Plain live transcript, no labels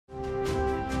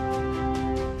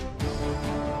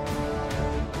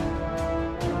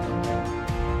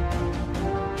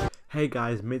Hey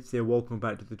guys, Mitz here, welcome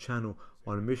back to the channel.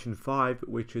 On mission 5,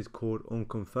 which is called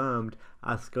Unconfirmed,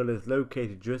 our skull is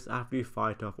located just after you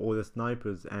fight off all the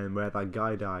snipers and where that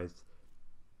guy dies.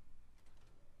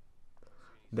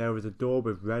 There is a door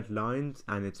with red lines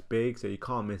and it's big so you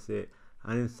can't miss it,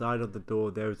 and inside of the door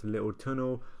there is a little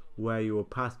tunnel where you will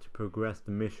pass to progress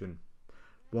the mission.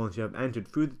 Once you have entered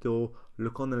through the door,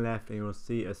 look on the left and you will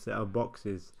see a set of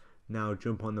boxes. Now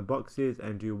jump on the boxes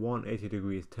and do 180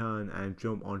 degrees turn and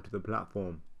jump onto the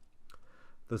platform.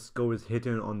 The skull is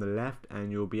hidden on the left and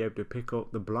you'll be able to pick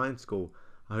up the blind skull.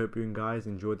 I hope you guys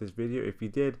enjoyed this video. If you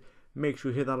did, make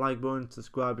sure you hit that like button,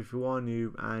 subscribe if you are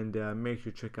new, and make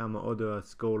sure you check out my other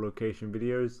skull location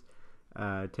videos.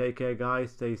 Take care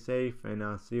guys, stay safe, and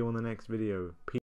I'll see you on the next video. Peace.